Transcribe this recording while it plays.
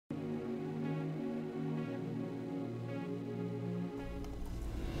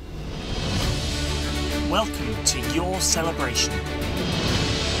Welcome to your celebration.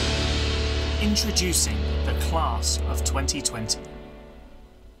 Introducing the Class of 2020.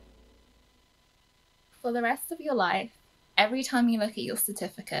 For the rest of your life, every time you look at your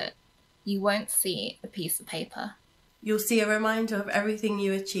certificate, you won't see a piece of paper. You'll see a reminder of everything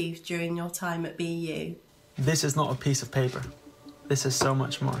you achieved during your time at BU. This is not a piece of paper. This is so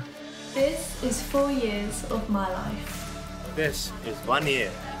much more. This is 4 years of my life. This is 1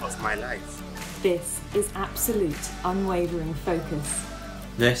 year of my life. This is absolute, unwavering focus.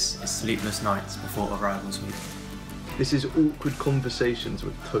 This is sleepless nights before arrivals week. This is awkward conversations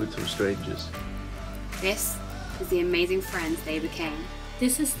with total strangers. This is the amazing friends they became.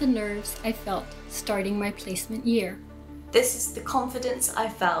 This is the nerves I felt starting my placement year. This is the confidence I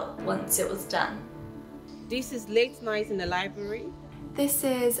felt once it was done. This is late nights in the library. This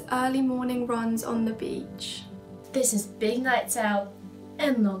is early morning runs on the beach. This is big nights out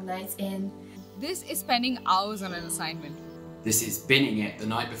and long nights in. This is spending hours on an assignment. This is binning it the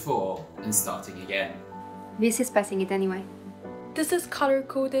night before and starting again. This is passing it anyway. This is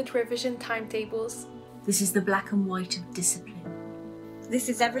color-coded revision timetables. This is the black and white of discipline. This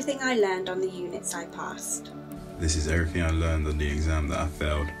is everything I learned on the units I passed. This is everything I learned on the exam that I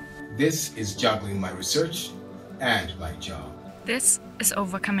failed. This is juggling my research and my job. This is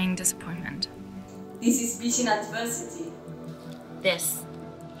overcoming disappointment. This is beating adversity. This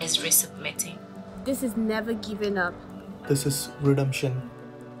is resubmitting. This is never giving up. This is redemption.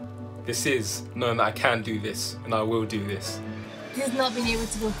 This is knowing that I can do this and I will do this. This is not being able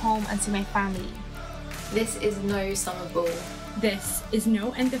to go home and see my family. This is no summer ball. This is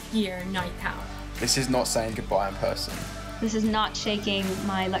no end of year night out. This is not saying goodbye in person. This is not shaking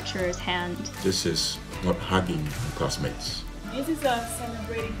my lecturer's hand. This is not hugging my classmates. This is us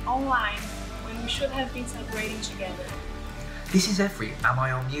celebrating online when we should have been celebrating together. This is every Am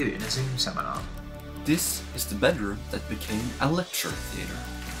I on Mute in a Zoom seminar. This is the bedroom that became a lecture theatre.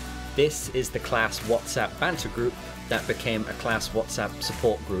 This is the class WhatsApp banter group that became a class WhatsApp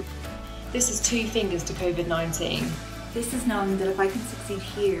support group. This is two fingers to COVID-19. This is knowing that if I can succeed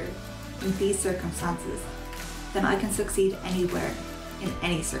here, in these circumstances, then I can succeed anywhere, in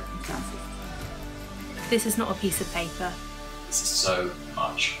any circumstances. This is not a piece of paper. This is so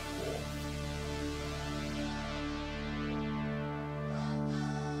much more.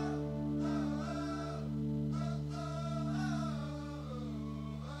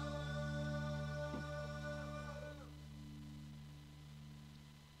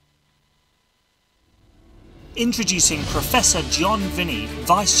 Introducing Professor John Vinney,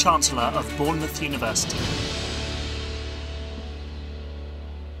 Vice Chancellor of Bournemouth University.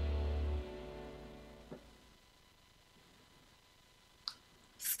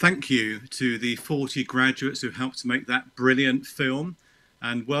 Thank you to the 40 graduates who helped to make that brilliant film,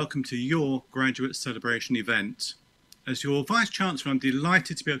 and welcome to your graduate celebration event. As your Vice Chancellor, I'm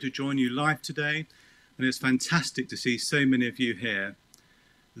delighted to be able to join you live today, and it's fantastic to see so many of you here.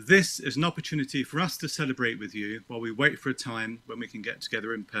 This is an opportunity for us to celebrate with you while we wait for a time when we can get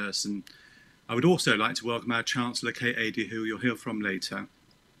together in person. I would also like to welcome our Chancellor, Kate Adie, who you'll hear from later.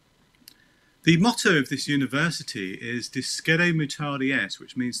 The motto of this university is Discere mutare est,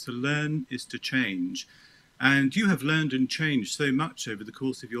 which means to learn is to change. And you have learned and changed so much over the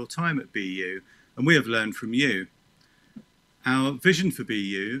course of your time at BU, and we have learned from you. Our vision for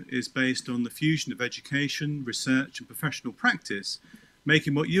BU is based on the fusion of education, research and professional practice,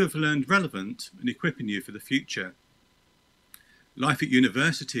 making what you have learned relevant and equipping you for the future. Life at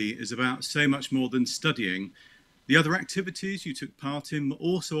university is about so much more than studying. The other activities you took part in were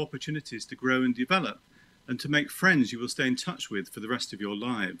also opportunities to grow and develop and to make friends you will stay in touch with for the rest of your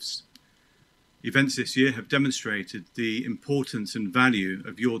lives. Events this year have demonstrated the importance and value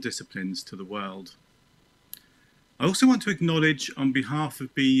of your disciplines to the world. I also want to acknowledge on behalf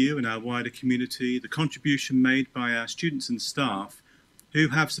of BU and our wider community the contribution made by our students and staff who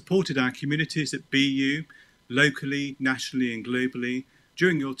have supported our communities at BU, locally, nationally and globally,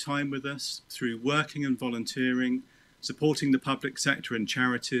 during your time with us through working and volunteering, supporting the public sector and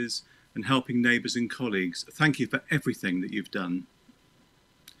charities, and helping neighbours and colleagues. Thank you for everything that you've done.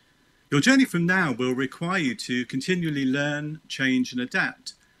 Your journey from now will require you to continually learn, change and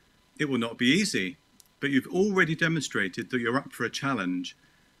adapt. It will not be easy, but you've already demonstrated that you're up for a challenge,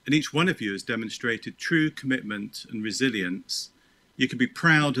 and each one of you has demonstrated true commitment and resilience. You can be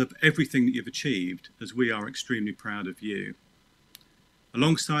proud of everything that you've achieved, as we are extremely proud of you.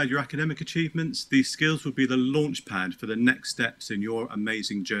 Alongside your academic achievements, these skills will be the launchpad for the next steps in your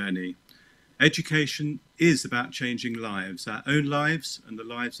amazing journey. Education is about changing lives, our own lives and the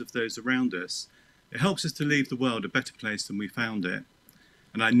lives of those around us. It helps us to leave the world a better place than we found it.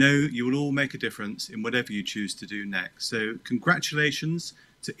 And I know you will all make a difference in whatever you choose to do next. So congratulations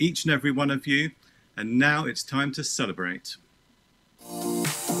to each and every one of you. And now it's time to celebrate.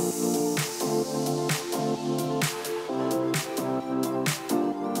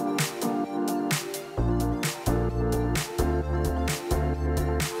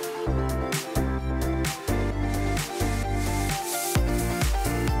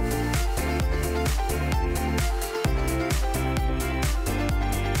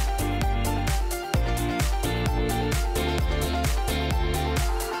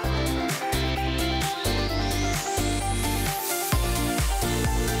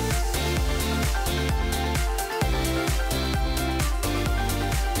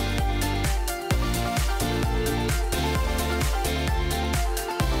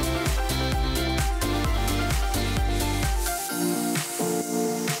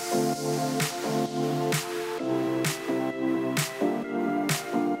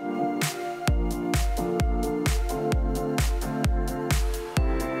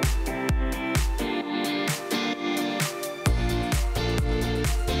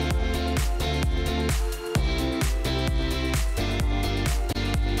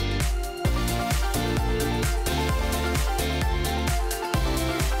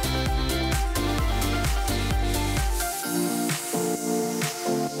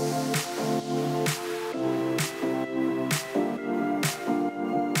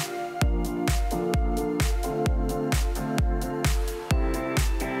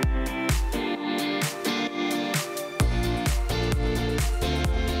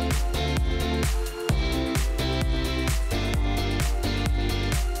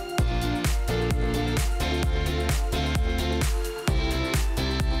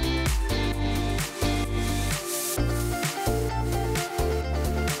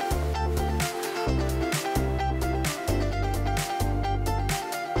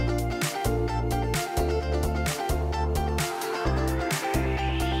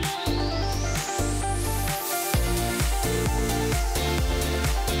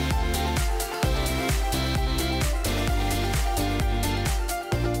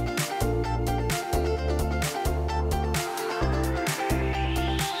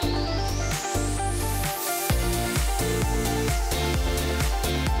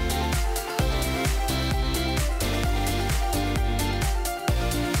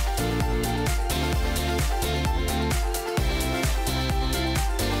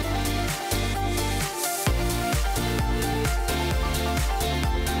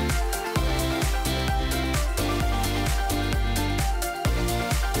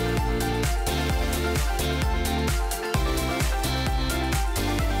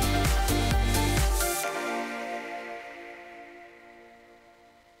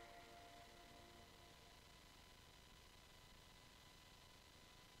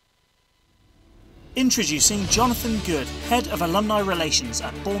 Introducing Jonathan Good, Head of Alumni Relations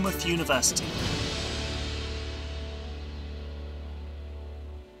at Bournemouth University.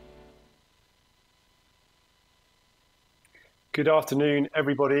 Good afternoon,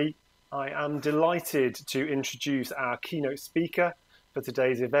 everybody. I am delighted to introduce our keynote speaker for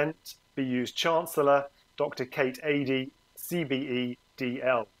today's event, BU's Chancellor, Dr Kate Adie, CBE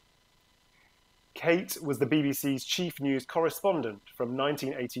DL. Kate was the BBC's chief news correspondent from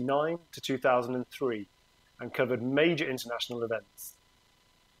 1989 to 2003 and covered major international events.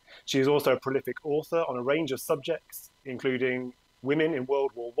 She is also a prolific author on a range of subjects, including women in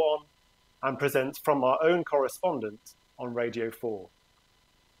World War I, and presents From Our Own Correspondent on Radio 4.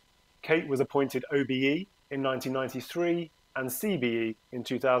 Kate was appointed OBE in 1993 and CBE in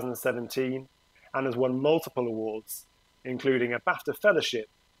 2017 and has won multiple awards, including a BAFTA Fellowship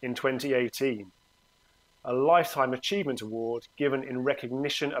in 2018. A Lifetime Achievement Award given in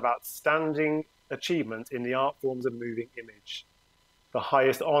recognition of outstanding achievement in the art forms of moving image, the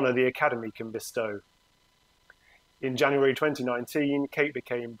highest honour the Academy can bestow. In January 2019, Kate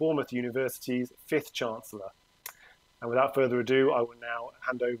became Bournemouth University's 5th Chancellor. And without further ado, I will now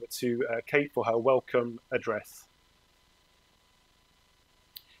hand over to Kate for her welcome address.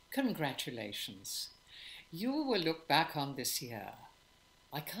 Congratulations. You will look back on this year.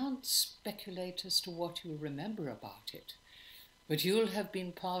 I can't speculate as to what you'll remember about it, but you'll have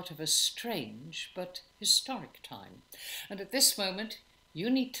been part of a strange but historic time. And at this moment, you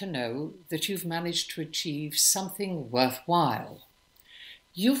need to know that you've managed to achieve something worthwhile.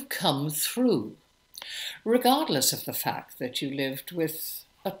 You've come through, regardless of the fact that you lived with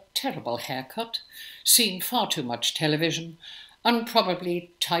a terrible haircut, seen far too much television, and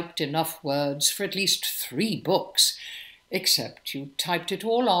probably typed enough words for at least 3 books, except you typed it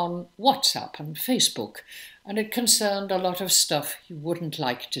all on WhatsApp and Facebook, and it concerned a lot of stuff you wouldn't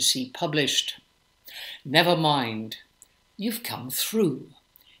like to see published. Never mind. You've come through.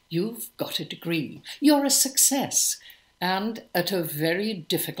 You've got a degree. You're a success, and at a very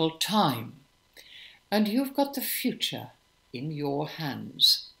difficult time. And you've got the future in your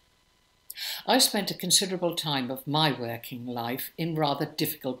hands. I spent a considerable time of my working life in rather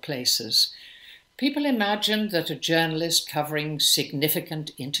difficult places. People imagined that a journalist covering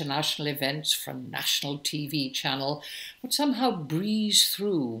significant international events from a national TV channel would somehow breeze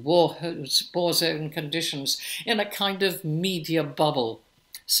through war zone conditions in a kind of media bubble.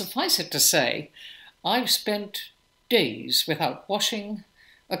 Suffice it to say, I've spent days without washing,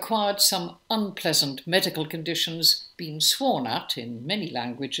 acquired some unpleasant medical conditions, been sworn at in many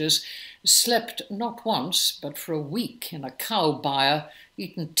languages, slept not once but for a week in a cow byre,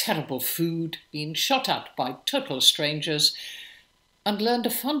 eaten terrible food, been shot at by total strangers, and learned a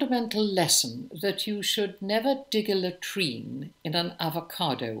fundamental lesson that you should never dig a latrine in an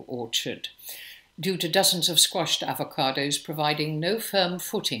avocado orchard, due to dozens of squashed avocados providing no firm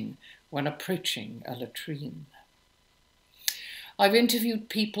footing when approaching a latrine. I've interviewed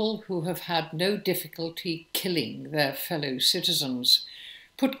people who have had no difficulty killing their fellow citizens,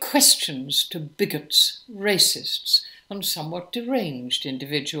 put questions to bigots, racists, and somewhat deranged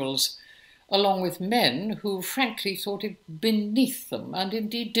individuals, along with men who frankly thought it beneath them and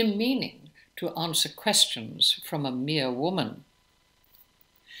indeed demeaning to answer questions from a mere woman.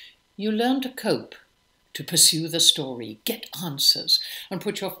 You learn to cope, to pursue the story, get answers, and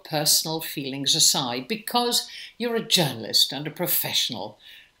put your personal feelings aside because you're a journalist and a professional,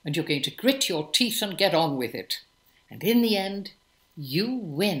 and you're going to grit your teeth and get on with it. And in the end, you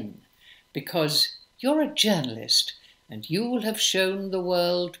win because you're a journalist and you will have shown the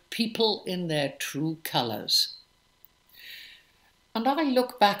world people in their true colours. And I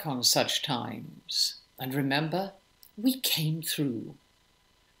look back on such times and remember we came through.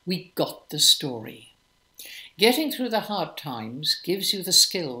 We got the story. Getting through the hard times gives you the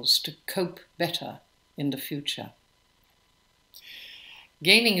skills to cope better in the future.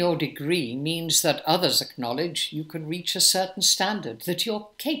 Gaining your degree means that others acknowledge you can reach a certain standard, that you're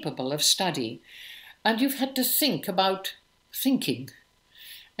capable of study, and you've had to think about thinking.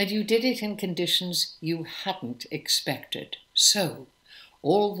 And you did it in conditions you hadn't expected. So,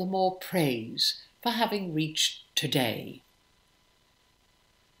 all the more praise for having reached today.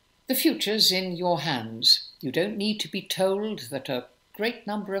 The future's in your hands. You don't need to be told that a great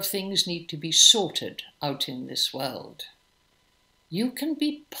number of things need to be sorted out in this world. You can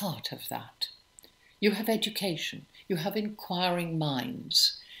be part of that. You have education. You have inquiring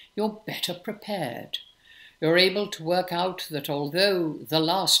minds. You're better prepared. You're able to work out that although the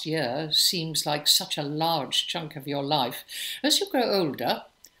last year seems like such a large chunk of your life, as you grow older,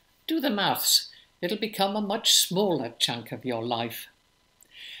 do the maths, it'll become a much smaller chunk of your life.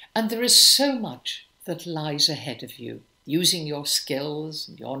 And there is so much that lies ahead of you, using your skills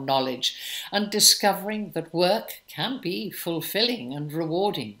and your knowledge and discovering that work can be fulfilling and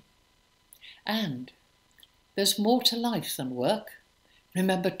rewarding. And there's more to life than work.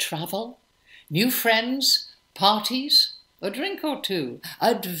 Remember travel, new friends, parties, a drink or two,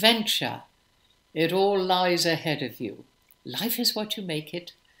 adventure. It all lies ahead of you. Life is what you make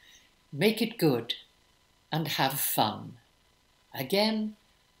it good, and have fun. Again,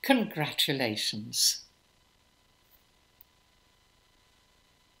 congratulations.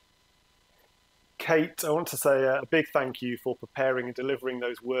 Kate, I want to say a big thank you for preparing and delivering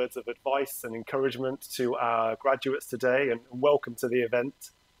those words of advice and encouragement to our graduates today, and welcome to the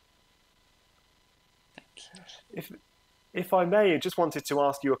event. Thank you. If I may, I just wanted to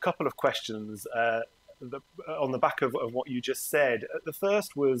ask you a couple of questions on the back of what you just said. The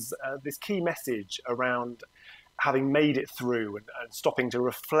first was this key message around having made it through and stopping to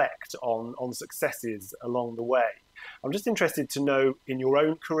reflect on successes along the way. I'm just interested to know, in your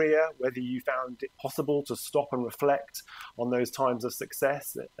own career, whether you found it possible to stop and reflect on those times of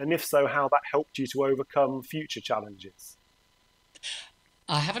success, and if so, how that helped you to overcome future challenges.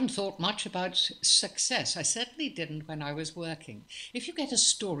 I haven't thought much about success. I certainly didn't when I was working. If you get a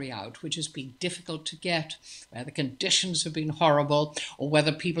story out which has been difficult to get, where the conditions have been horrible, or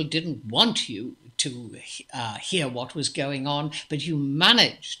whether people didn't want you to hear what was going on, but you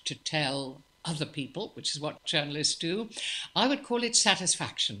managed to tell other people, which is what journalists do, I would call it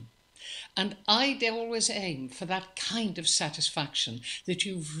satisfaction. And I always aim for that kind of satisfaction, that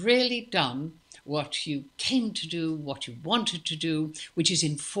you've really done what you came to do, what you wanted to do, which is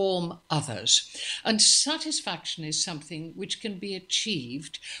inform others. And satisfaction is something which can be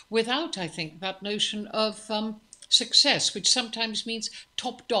achieved without, I think, that notion of success, which sometimes means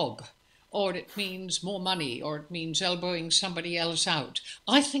top dog, or it means more money, or it means elbowing somebody else out.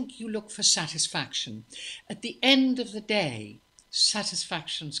 I think you look for satisfaction. At the end of the day,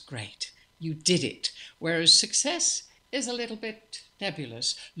 satisfaction's great. You did it. Whereas success is a little bit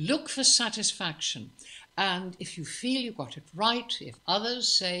nebulous. Look for satisfaction. And if you feel you got it right, if others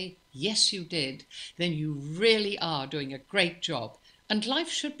say, yes, you did, then you really are doing a great job. And life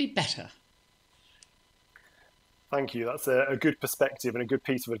should be better. Thank you. That's a good perspective and a good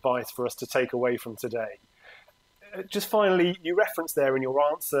piece of advice for us to take away from today. Just finally, you referenced there in your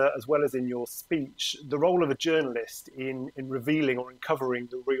answer, as well as in your speech, the role of a journalist in revealing or uncovering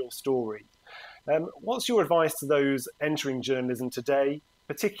the real story. What's your advice to those entering journalism today,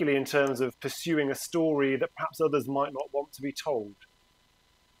 particularly in terms of pursuing a story that perhaps others might not want to be told?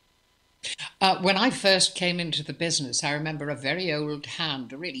 When I first came into the business, I remember a very old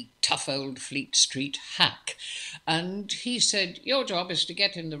hand, a really tough old Fleet Street hack. And he said, your job is to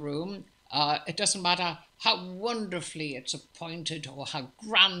get in the room. It doesn't matter how wonderfully it's appointed or how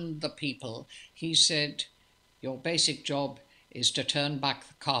grand the people. He said, your basic job is to turn back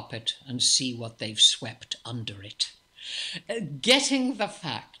the carpet and see what they've swept under it. Getting the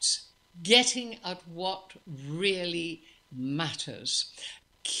facts, getting at what really matters,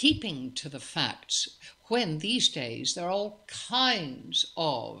 keeping to the facts when these days there are all kinds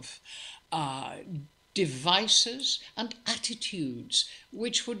of devices and attitudes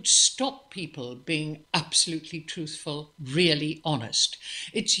which would stop people being absolutely truthful, really honest.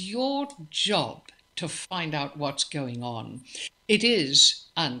 It's your job to find out what's going on. It is,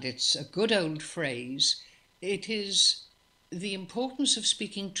 and it's a good old phrase, it is the importance of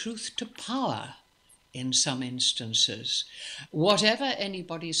speaking truth to power in some instances. Whatever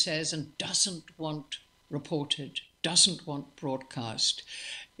anybody says and doesn't want reported, doesn't want broadcast,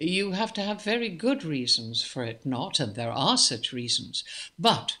 you have to have very good reasons for it not, and there are such reasons.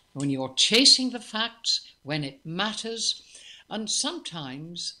 But when you're chasing the facts, when it matters, and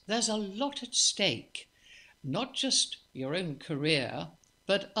sometimes there's a lot at stake, not just your own career,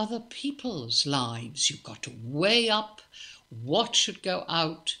 but other people's lives. You've got to weigh up what should go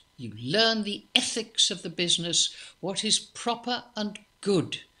out. You learn the ethics of the business, what is proper and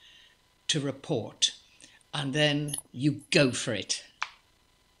good to report, and then you go for it.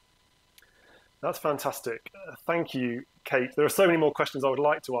 That's fantastic. Thank you, Kate. There are so many more questions I would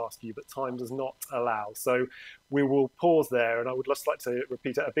like to ask you, but time does not allow. So we will pause there, and I would just like to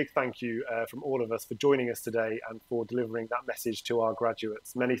repeat a big thank you from all of us for joining us today and for delivering that message to our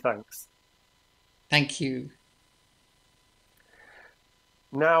graduates. Many thanks. Thank you.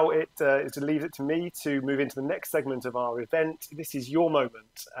 Now it leaves it to me to move into the next segment of our event. This is your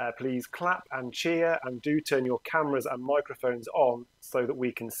moment. Please clap and cheer, and do turn your cameras and microphones on so that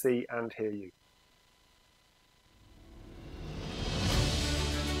we can see and hear you.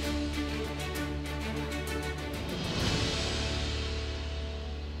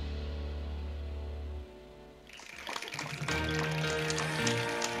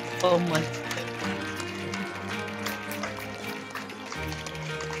 Oh my.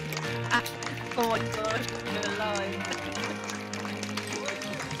 Oh my god, I'm alive.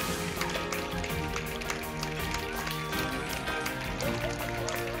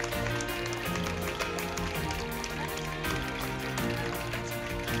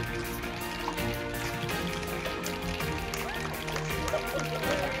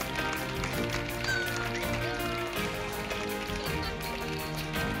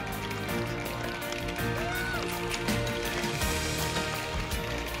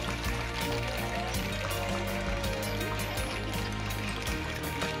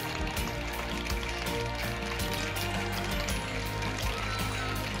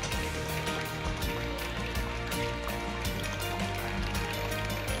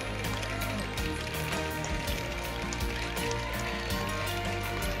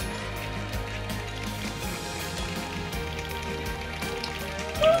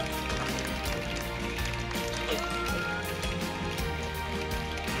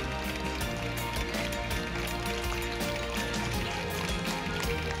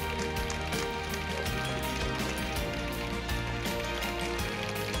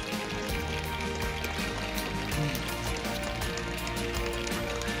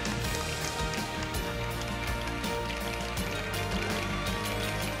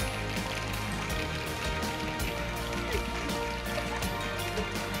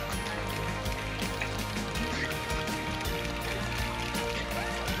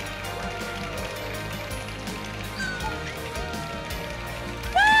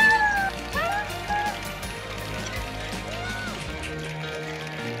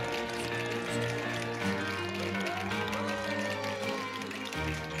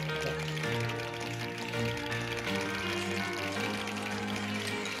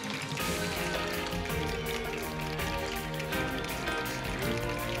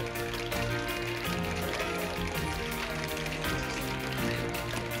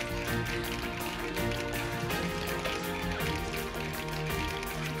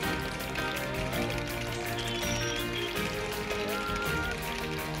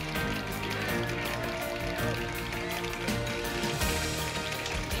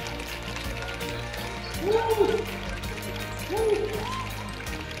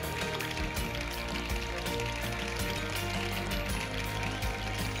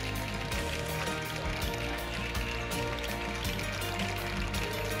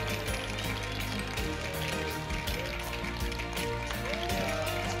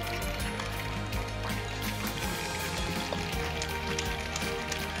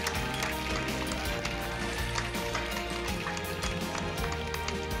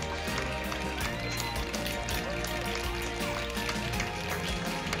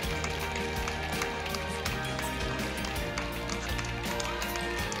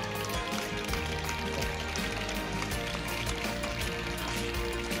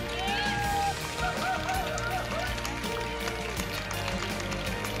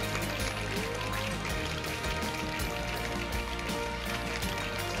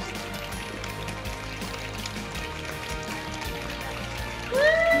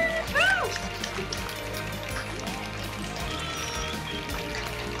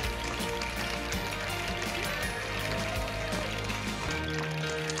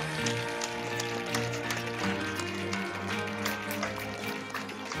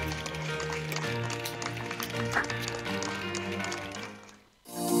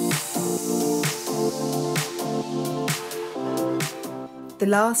 The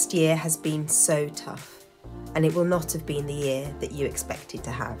last year has been so tough, and it will not have been the year that you expected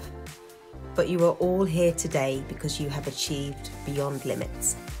to have. But you are all here today because you have achieved beyond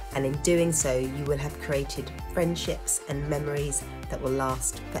limits, and in doing so you will have created friendships and memories that will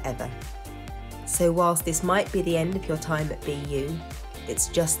last forever. So whilst this might be the end of your time at BU, it's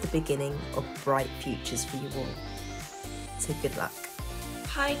just the beginning of bright futures for you all. So good luck.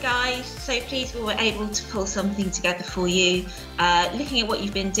 Hi guys, so pleased we were able to pull something together for you. Looking at what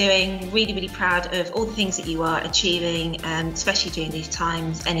you've been doing, really proud of all the things that you are achieving, especially during these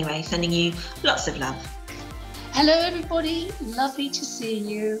times. Anyway, sending you lots of love. Hello everybody, lovely to see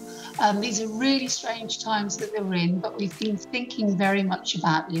you. These are really strange times that we're in, but we've been thinking very much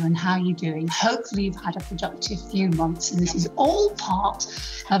about you and how you're doing. Hopefully you've had a productive few months, and this is all part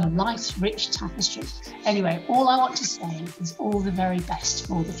of life's rich tapestry. Anyway, all I want to say is all the very best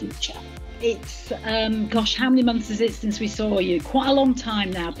for the future. It's, gosh, how many months is it since we saw you? Quite a long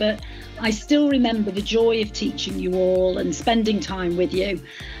time now, but I still remember the joy of teaching you all and spending time with you.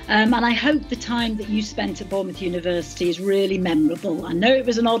 And I hope the time that you spent at Bournemouth University is really memorable. I know it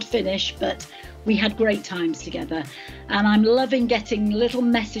was an odd finish, but we had great times together. And I'm loving getting little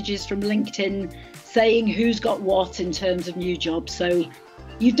messages from LinkedIn saying who's got what in terms of new jobs. So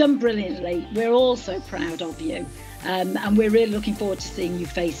you've done brilliantly. We're all so proud of you. And we're really looking forward to seeing you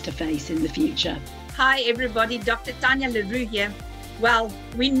face to face in the future. Hi everybody, Dr. Tanya LaRue here. Well,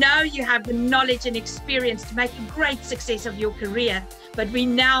 we know you have the knowledge and experience to make a great success of your career, but we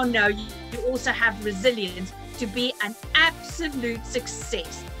now know you also have resilience to be an absolute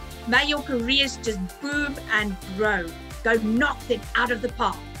success. May your careers just boom and grow. Go knock them out of the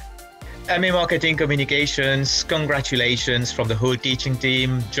park. MA Marketing Communications, congratulations from the whole teaching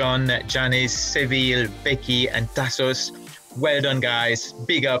team, John, Janice, Seville, Becky and Tassos. Well done guys,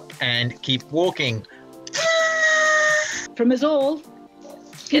 big up and keep walking. From us all,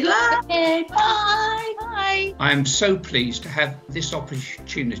 good luck. Bye. Bye. I am so pleased to have this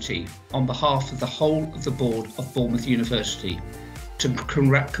opportunity on behalf of the whole of the board of Bournemouth University to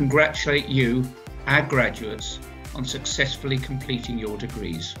congratulate you, our graduates, on successfully completing your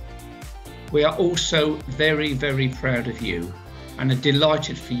degrees. We are also very proud of you and are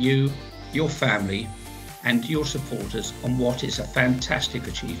delighted for you, your family and your supporters on what is a fantastic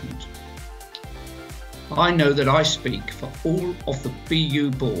achievement. I know that I speak for all of the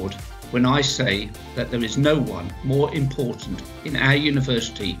BU board when I say that there is no one more important in our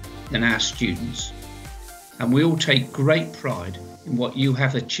university than our students. And we all take great pride in what you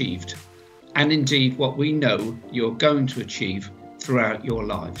have achieved and indeed what we know you're going to achieve throughout your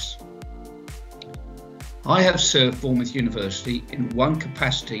lives. I have served Bournemouth University in one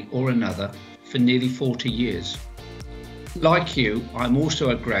capacity or another for nearly 40 years. Like you, I'm also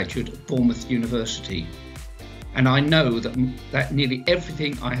a graduate of Bournemouth University, and I know that nearly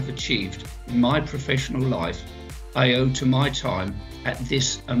everything I have achieved in my professional life I owe to my time at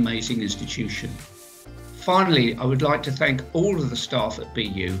this amazing institution. Finally, I would like to thank all of the staff at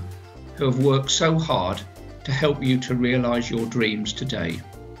BU who have worked so hard to help you to realise your dreams today.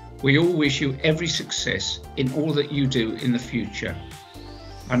 We all wish you every success in all that you do in the future,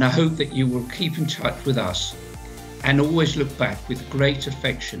 and I hope that you will keep in touch with us and always look back with great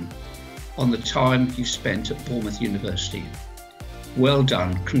affection on the time you spent at Bournemouth University. Well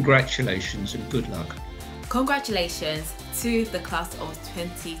done, congratulations and good luck. Congratulations to the class of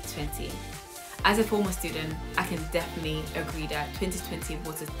 2020. As a former student, I can definitely agree that 2020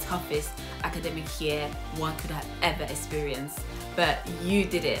 was the toughest academic year one could have ever experienced. But you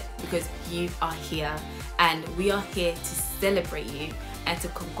did it because you are here, and we are here to celebrate you and to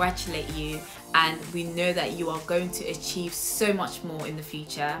congratulate you, and we know that you are going to achieve so much more in the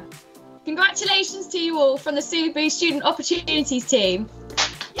future. Congratulations to you all from the SUBU Student Opportunities team.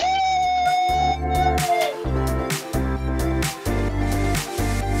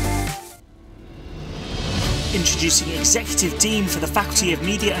 Introducing Executive Dean for the Faculty of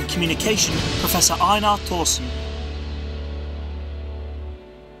Media and Communication, Professor Einar Thorsen.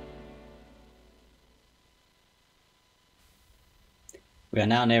 We are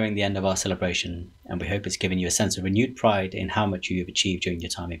now nearing the end of our celebration, and we hope it's given you a sense of renewed pride in how much you have achieved during your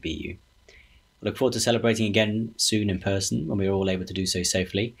time at BU. I look forward to celebrating again soon in person when we are all able to do so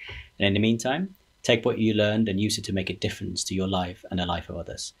safely, and in the meantime, take what you learned and use it to make a difference to your life and the life of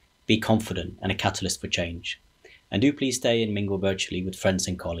others. Be confident and a catalyst for change. And do please stay and mingle virtually with friends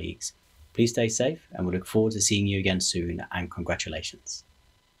and colleagues. Please stay safe, and we look forward to seeing you again soon, and congratulations.